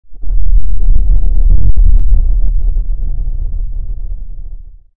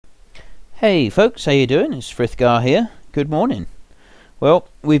Hey folks, how you doing? It's Frithgar here. Good morning. Well,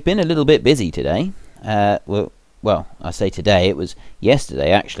 we've been a little bit busy today. Well, I say today, it was yesterday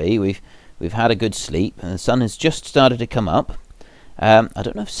actually. We've had a good sleep and the sun has just started to come up. I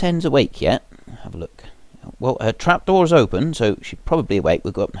don't know if Sen's awake yet. Have a look. Well, her trapdoor's open, so she's probably awake.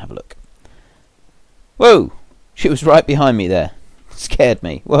 We'll go up and have a look. Whoa! She was right behind me there. Scared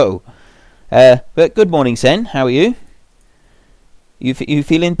me. Whoa. But good morning, Sen. How are you? You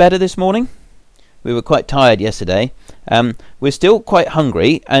feeling better this morning? We were quite tired yesterday. We're still quite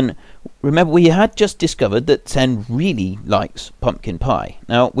hungry, and remember we had just discovered that Sen really likes pumpkin pie.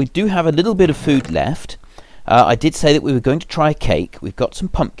 Now, we do have a little bit of food left. I did say that we were going to try cake. We've got some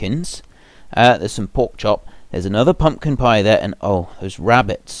pumpkins. There's some pork chop. There's another pumpkin pie there, and oh, those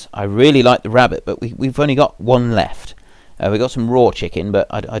rabbits. I really like the rabbit, but we've only got one left. We've got some raw chicken, but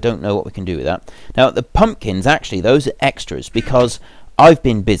I don't know what we can do with that. Now, the pumpkins, actually, those are extras because I've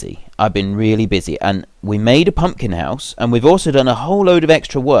been busy. I've been really busy, and we made a pumpkin house, and we've also done a whole load of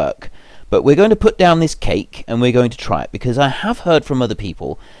extra work. But we're going to put down this cake, and we're going to try it, because I have heard from other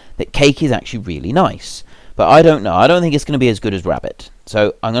people that cake is actually really nice. But I don't know. I don't think it's going to be as good as rabbit.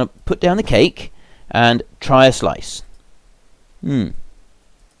 So I'm going to put down the cake and try a slice.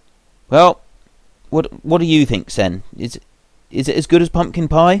 Well, what do you think, Sen? Is it as good as pumpkin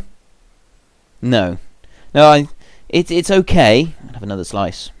pie? No. It's okay. I'll have another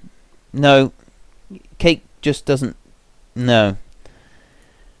slice. No. Cake just doesn't... No.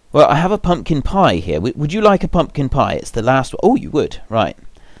 Well, I have a pumpkin pie here. Would you like a pumpkin pie? It's the last one. Oh, you would. Right.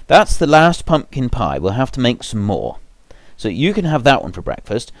 That's the last pumpkin pie. We'll have to make some more. So you can have that one for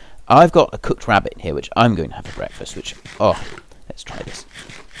breakfast. I've got a cooked rabbit here, which I'm going to have for breakfast, which... Oh, let's try this.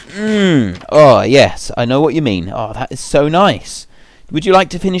 Oh, yes. I know what you mean. Oh, that is so nice. Would you like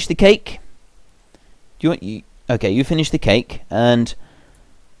to finish the cake? Do you want... Okay, you finish the cake, and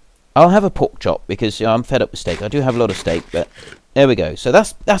I'll have a pork chop, because I'm fed up with steak. I do have a lot of steak, but there we go. So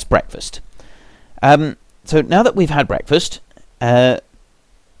that's breakfast. So now that we've had breakfast,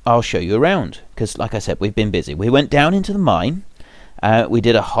 I'll show you around, because like I said, we've been busy. We went down into the mine. We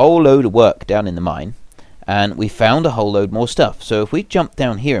did a whole load of work down in the mine, and we found a whole load more stuff. So if we jump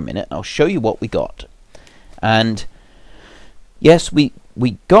down here a minute, I'll show you what we got. And yes, we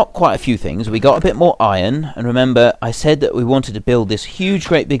got quite a few things. We got a bit more iron, and remember I said that we wanted to build this huge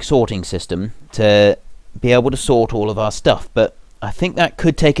great big sorting system to be able to sort all of our stuff, but I think that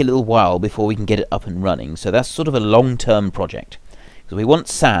could take a little while before we can get it up and running. So that's sort of a long-term project, because we want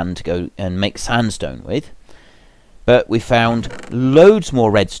sand to go and make sandstone with. But we found loads more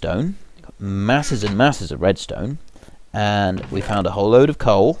redstone, masses and masses of redstone, and we found a whole load of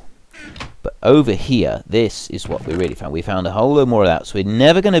coal. But over here, this is what we really found. We found a whole load more of that, so we're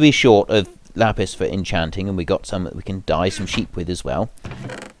never going to be short of lapis for enchanting, and we got some that we can dye some sheep with as well.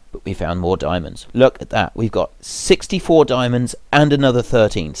 But we found more diamonds. Look at that. We've got 64 diamonds and another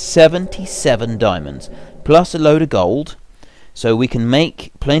 13. 77 diamonds, plus a load of gold. So we can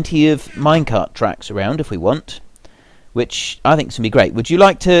make plenty of minecart tracks around if we want, which I think is going to be great. Would you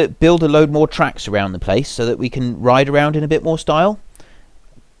like to build a load more tracks around the place so that we can ride around in a bit more style?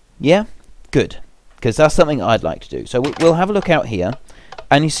 Yeah? Good. Because that's something I'd like to do. So we'll have a look out here,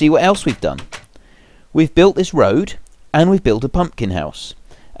 and you see what else we've done. We've built this road, and we've built a pumpkin house.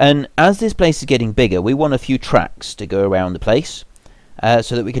 And as this place is getting bigger, we want a few tracks to go around the place,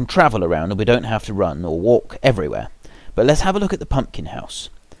 so that we can travel around and we don't have to run or walk everywhere. But let's have a look at the pumpkin house.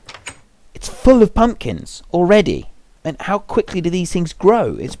 It's full of pumpkins already. And how quickly do these things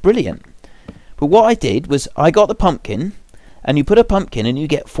grow? It's brilliant. But what I did was I got the pumpkin, and you put a pumpkin and you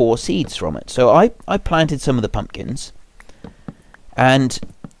get 4 seeds from it. So I planted some of the pumpkins and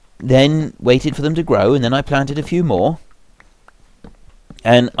then waited for them to grow, and then I planted a few more.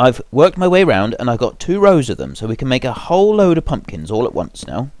 And I've worked my way around, and I've got 2 rows of them, so we can make a whole load of pumpkins all at once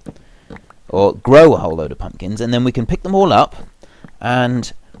now. Or grow a whole load of pumpkins, and then we can pick them all up,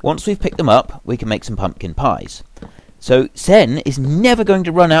 and once we've picked them up, we can make some pumpkin pies. So Sen is never going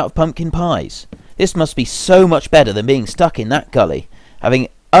to run out of pumpkin pies. This must be so much better than being stuck in that gully, having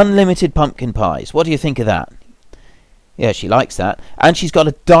unlimited pumpkin pies. What do you think of that? Yeah, she likes that. And she's got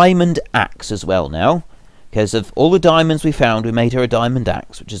a diamond axe as well now. Because of all the diamonds we found, we made her a diamond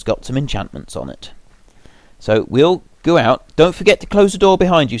axe, which has got some enchantments on it. So we'll go out. Don't forget to close the door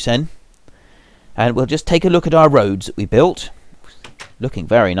behind you, Sen. And we'll just take a look at our roads that we built. Looking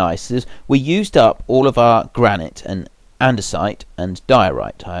very nice. We used up all of our granite and andesite and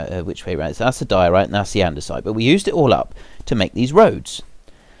diorite. Which way around? So that's the diorite and that's the andesite. But we used it all up to make these roads.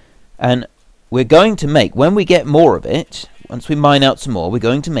 And we're going to make, when we get more of it, once we mine out some more, we're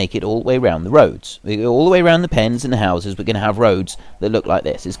going to make it all the way around the roads. We go all the way around the pens and the houses. We're going to have roads that look like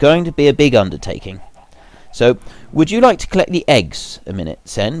this. It's going to be a big undertaking. So, would you like to collect the eggs a minute,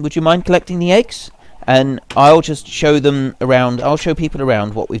 Sen? Would you mind collecting the eggs? And I'll just show them around. I'll show people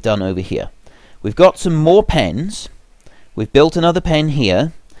around what we've done over here. We've got some more pens. We've built another pen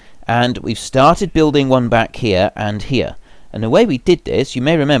here. And we've started building one back here and here. And the way we did this, you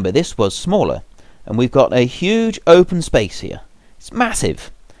may remember, this was smaller. And we've got a huge open space here. It's massive.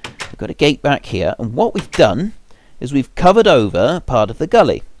 We've got a gate back here, and what we've done is we've covered over part of the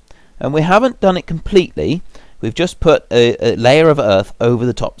gully. And we haven't done it completely. We've just put a layer of earth over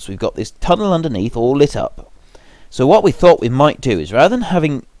the top. So we've got this tunnel underneath all lit up. So what we thought we might do is, rather than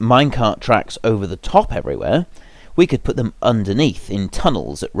having minecart tracks over the top everywhere, we could put them underneath in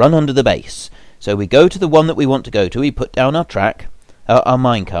tunnels that run under the base. So we go to the one that we want to go to, we put down our track, our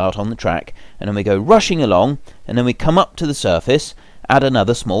minecart on the track, and then we go rushing along, and then we come up to the surface at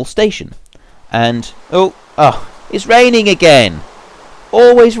another small station. And it's raining again.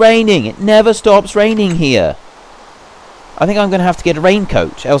 Always raining. It never stops raining here. I think I'm going to have to get a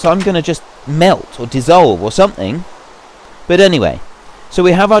raincoat, else I'm going to just melt or dissolve or something. But anyway, so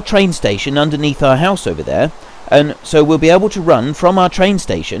we have our train station underneath our house over there, and so we'll be able to run from our train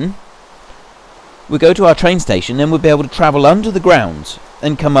station. We'll go to our train station, then we'll be able to travel under the ground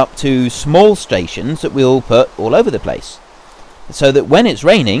and come up to small stations that we'll put all over the place. So that when it's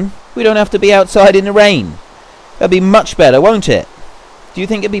raining, we don't have to be outside in the rain. That'll be much better, won't it? Do you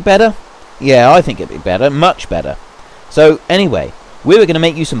think it'd be better? Yeah, I think it'd be better, much better. So anyway, we were going to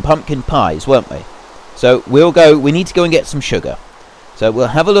make you some pumpkin pies, weren't we? So we need to go and get some sugar. So we'll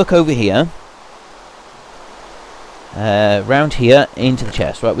have a look over here. Round here into the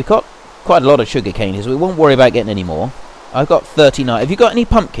chest. Right, we've got quite a lot of sugar cane here, so we won't worry about getting any more. I've got 39. Have you got any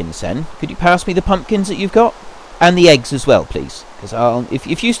pumpkins, then? Could you pass me the pumpkins that you've got? And the eggs as well, please. Because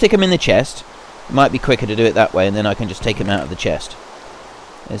if you stick them in the chest, it might be quicker to do it that way, and then I can just take them out of the chest.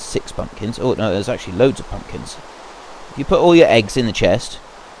 There's 6 pumpkins. Oh, no, there's actually loads of pumpkins. If you put all your eggs in the chest,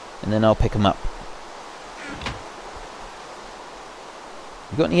 and then I'll pick them up.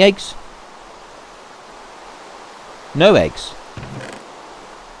 You got any eggs? No eggs.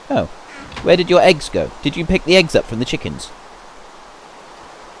 Oh. Where did your eggs go? Did you pick the eggs up from the chickens?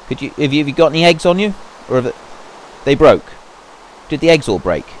 Have you got any eggs on you? Or they broke? Did the eggs all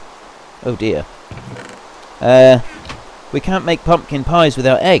break? Oh dear. We can't make pumpkin pies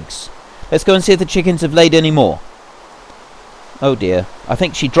without eggs. Let's go and see if the chickens have laid any more. Oh dear. I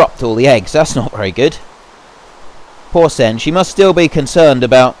think she dropped all the eggs. That's not very good. Poor Sen. She must still be concerned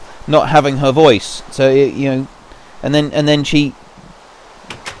about not having her voice. So, you know... And then she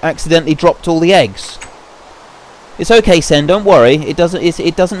accidentally dropped all the eggs. It's okay, Sen, don't worry. It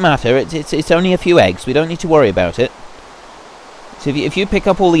doesn't matter. It's only a few eggs. We don't need to worry about it. So if you pick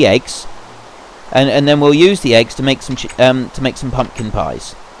up all the eggs, and then we'll use the eggs to make some pumpkin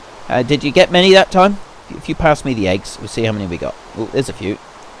pies. Did you get many that time? If you pass me the eggs, we'll see how many we got. Oh, there's a few.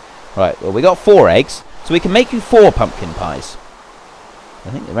 Right. Well, we got 4 eggs, so we can make you 4 pumpkin pies.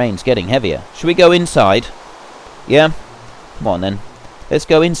 I think the rain's getting heavier. Should we go inside? Yeah? Come on then. Let's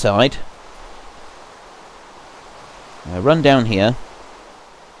go inside. Run down here.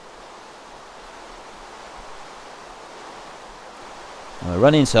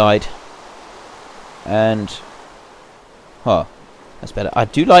 Run inside. And... oh, that's better. I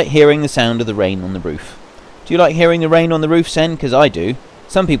do like hearing the sound of the rain on the roof. Do you like hearing the rain on the roof, Sen? Because I do.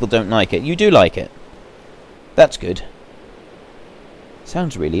 Some people don't like it. You do like it. That's good.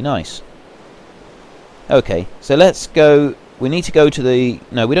 Sounds really nice. Okay, so let's go... we need to go to the...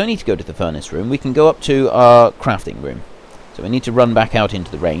 no, we don't need to go to the furnace room. We can go up to our crafting room. So we need to run back out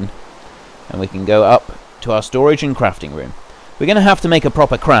into the rain. And we can go up to our storage and crafting room. We're going to have to make a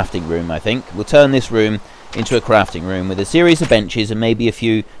proper crafting room, I think. We'll turn this room into a crafting room with a series of benches and maybe a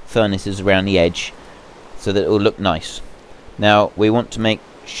few furnaces around the edge so that it will look nice. Now, we want to make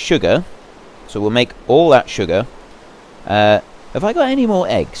sugar. So we'll make all that sugar. Have I got any more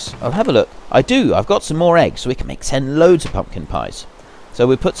eggs? I'll have a look. I do. I've got some more eggs, so we can make 10 loads of pumpkin pies. So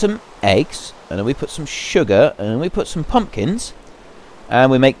we put some eggs, and then we put some sugar, and then we put some pumpkins,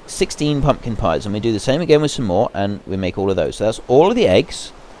 and we make 16 pumpkin pies. And we do the same again with some more, and we make all of those. So that's all of the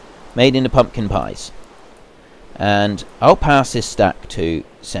eggs made into pumpkin pies. And I'll pass this stack to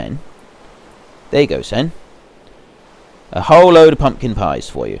Sen. There you go, Sen. A whole load of pumpkin pies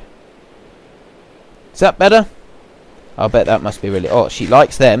for you. Is that better? I'll bet that must be really... oh, she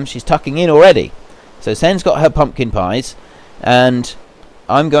likes them. She's tucking in already. So Sen's got her pumpkin pies. And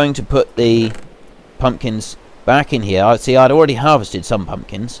I'm going to put the pumpkins back in here. See, I'd already harvested some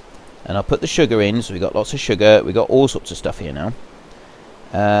pumpkins. And I'll put the sugar in, so we've got lots of sugar. We've got all sorts of stuff here now.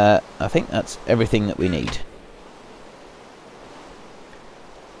 I think that's everything that we need.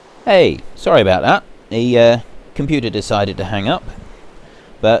 Hey, sorry about that. The computer decided to hang up.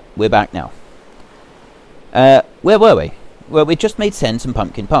 But we're back now. Where were we? Well, we just made Sen some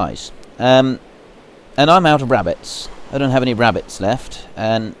pumpkin pies. And I'm out of rabbits. I don't have any rabbits left.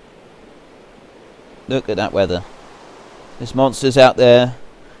 And look at that weather. There's monsters out there.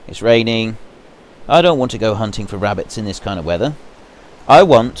 It's raining. I don't want to go hunting for rabbits in this kind of weather. I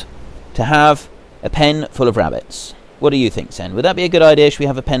want to have a pen full of rabbits. What do you think, Sen? Would that be a good idea? Should we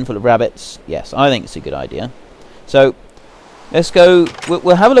have a pen full of rabbits? Yes, I think it's a good idea. So, let's go.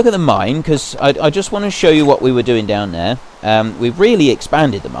 We'll have a look at the mine, because I just want to show you what we were doing down there. We've really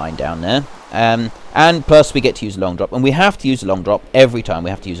expanded the mine down there. And plus, we get to use a long drop. And we have to use a long drop every time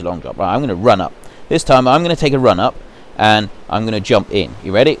we have to use a long drop. Right, I'm going to run up. This time, I'm going to take a run up. And I'm going to jump in.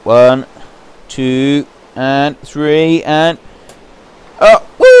 You ready? 1, 2, and 3, and... Oh,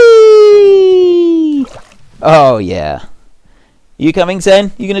 whee! Oh, yeah. You coming,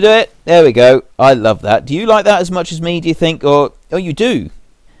 Sen? You going to do it? There we go. I love that. Do you like that as much as me, do you think? Or, oh, you do?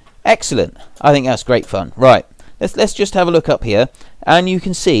 Excellent. I think that's great fun. Right. Let's just have a look up here. And you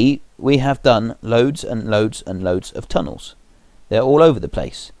can see we have done loads and loads and loads of tunnels. They're all over the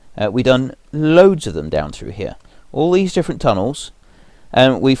place. We've done loads of them down through here. All these different tunnels,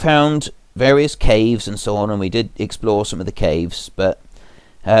 and we found various caves and so on, and we did explore some of the caves, but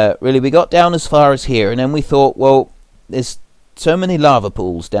really we got down as far as here, and then we thought, well, there's so many lava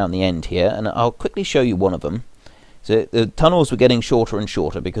pools down the end here, and I'll quickly show you one of them. So the tunnels were getting shorter and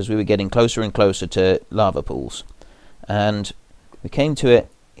shorter because we were getting closer and closer to lava pools, and we came to it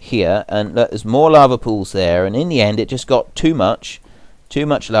here, and there's more lava pools there, and in the end it just got too much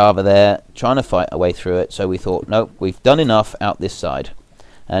lava there, trying to fight our way through it. So we thought, nope, we've done enough out this side.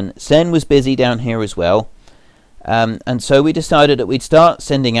 And Sen was busy down here as well. And so we decided that we'd start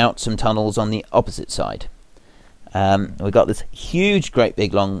sending out some tunnels on the opposite side. We've got this huge, great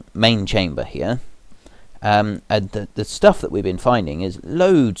big long main chamber here. And the stuff that we've been finding is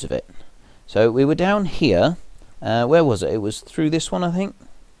loads of it. So we were down here. Where was it? It was through this one, I think.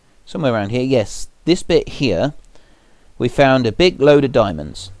 Somewhere around here. Yes, this bit here. We found a big load of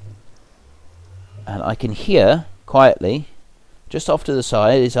diamonds, and I can hear quietly just off to the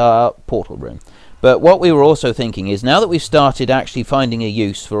side is our portal room. But what we were also thinking is, now that we've started actually finding a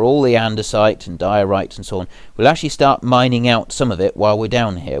use for all the andesite and diorite and so on, we'll actually start mining out some of it while we're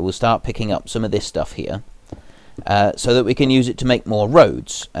down here. We'll start picking up some of this stuff here so that we can use it to make more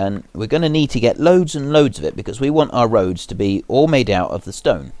roads, and we're going to need to get loads and loads of it because we want our roads to be all made out of the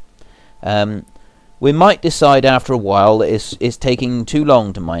stone. We might decide after a while that it's taking too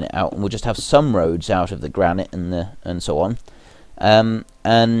long to mine it out, and we'll just have some roads out of the granite and so on, and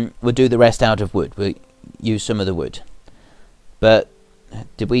we'll do the rest out of wood. We'll use some of the wood. But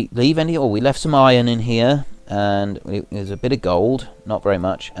did we leave any? Oh, we left some iron in here, and there's a bit of gold, not very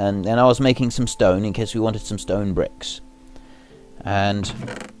much. And then I was making some stone in case we wanted some stone bricks. And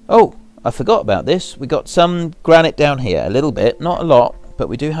oh, I forgot about this. We got some granite down here, a little bit, not a lot. But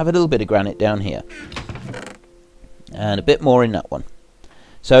we do have a little bit of granite down here. And a bit more in that one.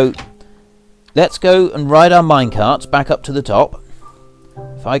 So, let's go and ride our minecarts back up to the top.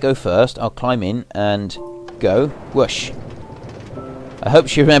 If I go first, I'll climb in and go. Whoosh. I hope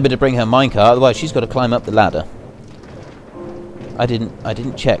she remembered to bring her minecart, otherwise she's got to climb up the ladder. I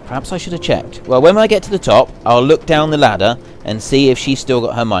didn't check. Perhaps I should have checked. Well, when I get to the top, I'll look down the ladder and see if she's still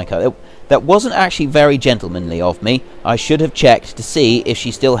got her minecart. That wasn't actually very gentlemanly of me. I should have checked to see if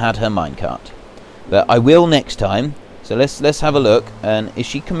she still had her minecart. But I will next time. So let's have a look. And is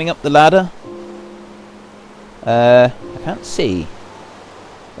she coming up the ladder? I can't see.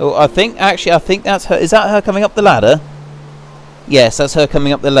 Oh, I think that's her. Is that her coming up the ladder? Yes, that's her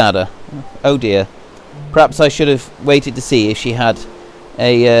coming up the ladder. Oh dear. Perhaps I should have waited to see if she had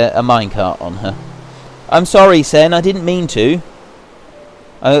a minecart on her. I'm sorry, Sen. I didn't mean to.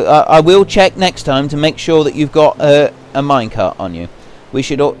 I will check next time to make sure that you've got a minecart on you. We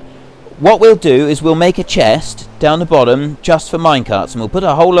should. What we'll do is we'll make a chest down the bottom just for minecarts, and we'll put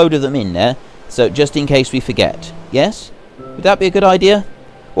a whole load of them in there, so just in case we forget. Yes? Would that be a good idea?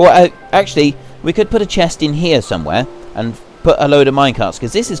 Or actually, we could put a chest in here somewhere and put a load of minecarts,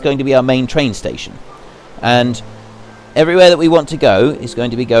 because this is going to be our main train station, and everywhere that we want to go is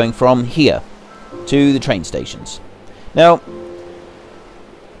going to be going from here to the train stations. Now,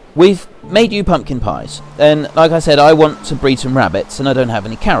 we've made you pumpkin pies, and like I said, I want to breed some rabbits, and I don't have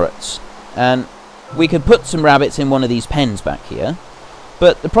any carrots. And we could put some rabbits in one of these pens back here,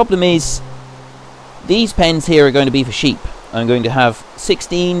 but the problem is these pens here are going to be for sheep, I'm going to have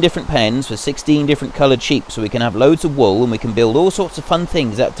 16 different pens for 16 different coloured sheep, so we can have loads of wool and we can build all sorts of fun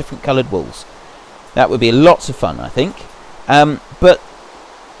things out of different coloured wools. That would be lots of fun, I think. But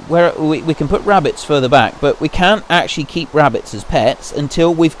where we can put rabbits further back, but we can't actually keep rabbits as pets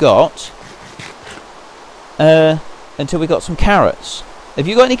until we've got some carrots. Have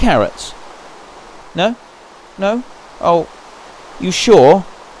you got any carrots? No? No? Oh, you sure?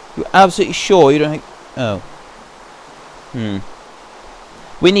 You're absolutely sure you don't... Oh.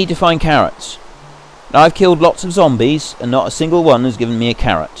 We need to find carrots. Now, I've killed lots of zombies, and not a single one has given me a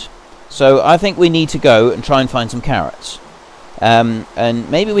carrot. So I think we need to go and try and find some carrots. And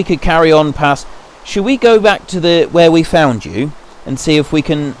maybe we could carry on past... Should we go back to where we found you and see if we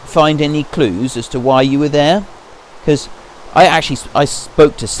can find any clues as to why you were there? Because I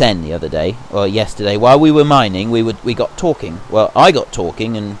spoke to Sen the other day, or yesterday, while we were mining. We got talking. Well, I got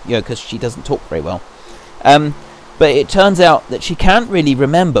talking, and because she doesn't talk very well. But it turns out that she can't really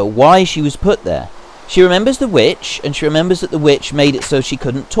remember why she was put there. She remembers the witch, and she remembers that the witch made it so she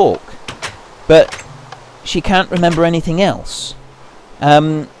couldn't talk. But she can't remember anything else.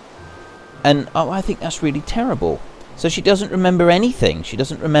 And I think that's really terrible. So she doesn't remember anything. She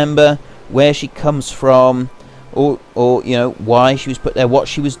doesn't remember where she comes from, or why she was put there, what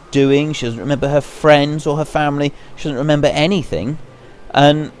she was doing. She doesn't remember her friends or her family. She doesn't remember anything.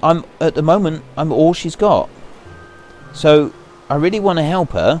 And at the moment, I'm all she's got. So I really want to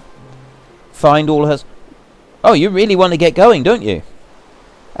help her find all her... Oh, you really want to get going, don't you?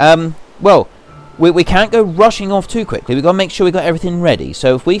 Well, we can't go rushing off too quickly. We've got to make sure we've got everything ready.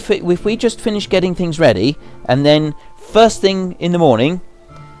 So if we just finish getting things ready, and then first thing in the morning,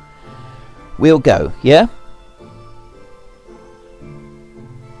 we'll go, yeah?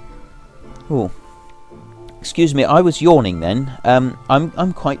 Oh, excuse me, I was yawning then.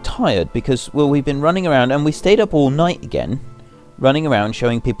 I'm quite tired because, well, we've been running around, and we stayed up all night again, running around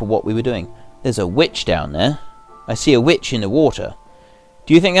showing people what we were doing. There's a witch down there. I see a witch in the water.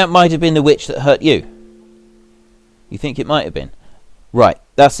 Do you think that might have been the witch that hurt you? You think it might have been? Right,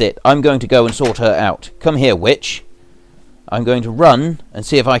 that's it. I'm going to go and sort her out. Come here, witch. I'm going to run and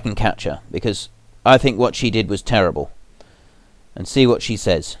see if I can catch her, because I think what she did was terrible. And see what she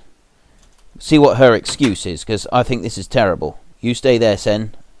says. See what her excuse is, because I think this is terrible. You stay there,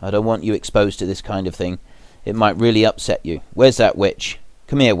 Sen. I don't want you exposed to this kind of thing. It might really upset you. Where's that witch?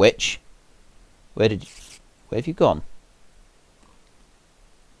 Come here, witch. Where have you gone?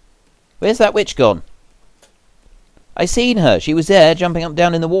 Where's that witch gone? I seen her. She was there, jumping up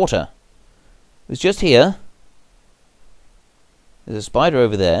down in the water. It was just here. There's a spider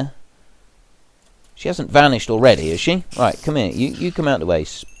over there. She hasn't vanished already, has she? Right, come here. You come out the way.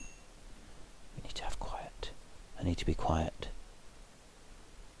 We need to have quiet. I need to be quiet.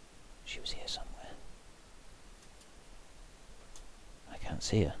 She was here somewhere. I can't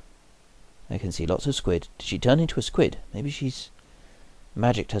see her. I can see lots of squid. Did she turn into a squid? Maybe she's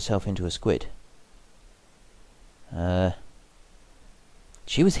magicked herself into a squid.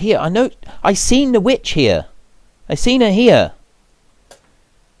 She was here. I know. I seen the witch here. I seen her here.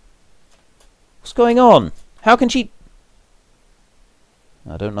 What's going on? How can she...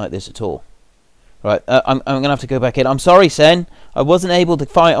 I don't like this at all. Right, I'm gonna have to go back in. I'm sorry, Sen. I wasn't able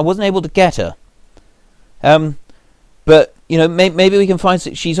to get her. But maybe we can find...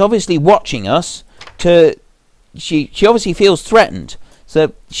 She's obviously watching us. She obviously feels threatened.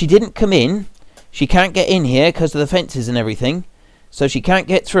 So she didn't come in. She can't get in here because of the fences and everything. So she can't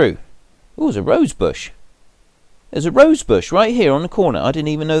get through. Oh, there's a rose bush. There's a rose bush right here on the corner. I didn't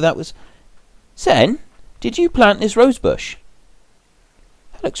even know that was... Sen, did you plant this rose bush?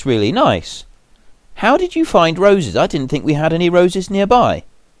 That looks really nice. How did you find roses? I didn't think we had any roses nearby.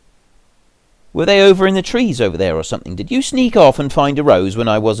 Were they over in the trees over there or something? Did you sneak off and find a rose when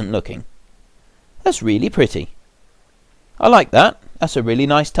I wasn't looking? That's really pretty. I like that. That's a really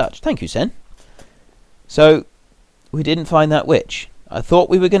nice touch. Thank you, Sen. So, we didn't find that witch. I thought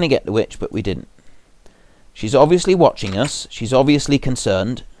we were going to get the witch, but we didn't. She's obviously watching us. She's obviously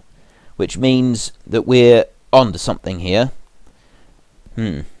concerned, which means that we're on to something here.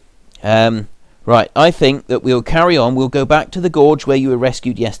 Right, I think that we'll carry on. We'll go back to the gorge where you were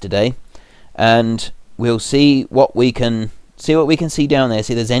rescued yesterday, and we'll see what we can see down there.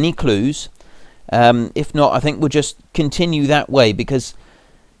 See if there's any clues. If not, I think we'll just continue that way, because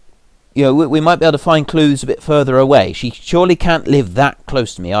we might be able to find clues a bit further away. She surely can't live that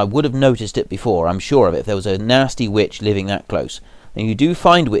close to me. I would have noticed it before, I'm sure of it, if there was a nasty witch living that close. And you do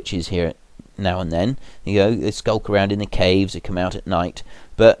find witches here now and then. They skulk around in the caves, they come out at night.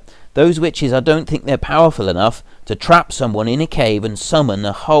 But those witches, I don't think they're powerful enough to trap someone in a cave and summon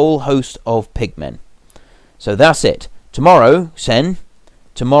a whole host of pigmen. So that's it. tomorrow, Sen,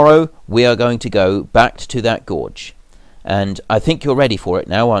 tomorrow we are going to go back to that gorge. And I think you're ready for it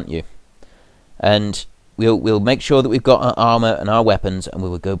now, aren't you? And we'll make sure that we've got our armour and our weapons, and we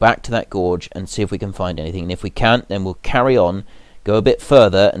will go back to that gorge and see if we can find anything. And if we can't, then we'll carry on, go a bit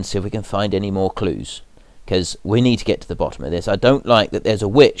further and see if we can find any more clues. Because we need to get to the bottom of this. I don't like that there's a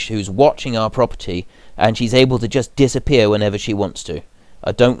witch who's watching our property and she's able to just disappear whenever she wants to.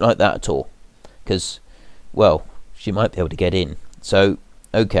 I don't like that at all. Because, well, she might be able to get in. So,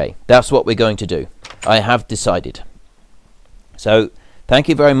 okay, that's what we're going to do. I have decided. So, thank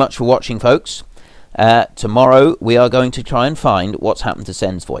you very much for watching, folks. Tomorrow we are going to try and find what's happened to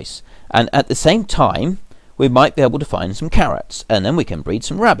Sen's voice. And at the same time, we might be able to find some carrots. And then we can breed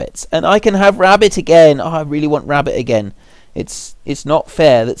some rabbits. And I can have rabbit again. Oh, I really want rabbit again. It's not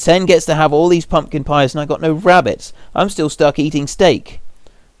fair that Sen gets to have all these pumpkin pies and I got no rabbits. I'm still stuck eating steak.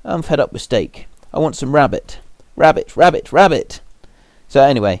 I'm fed up with steak. I want some rabbit. Rabbit, rabbit, rabbit. So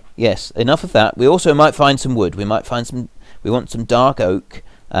anyway, yes, enough of that. We also might find some wood. We might find some... We want some dark oak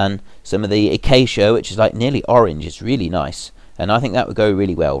and some of the acacia, which is like nearly orange. It's really nice. And I think that would go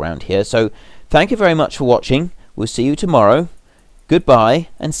really well around here. So thank you very much for watching. We'll see you tomorrow. Goodbye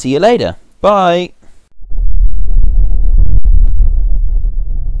and see you later. Bye.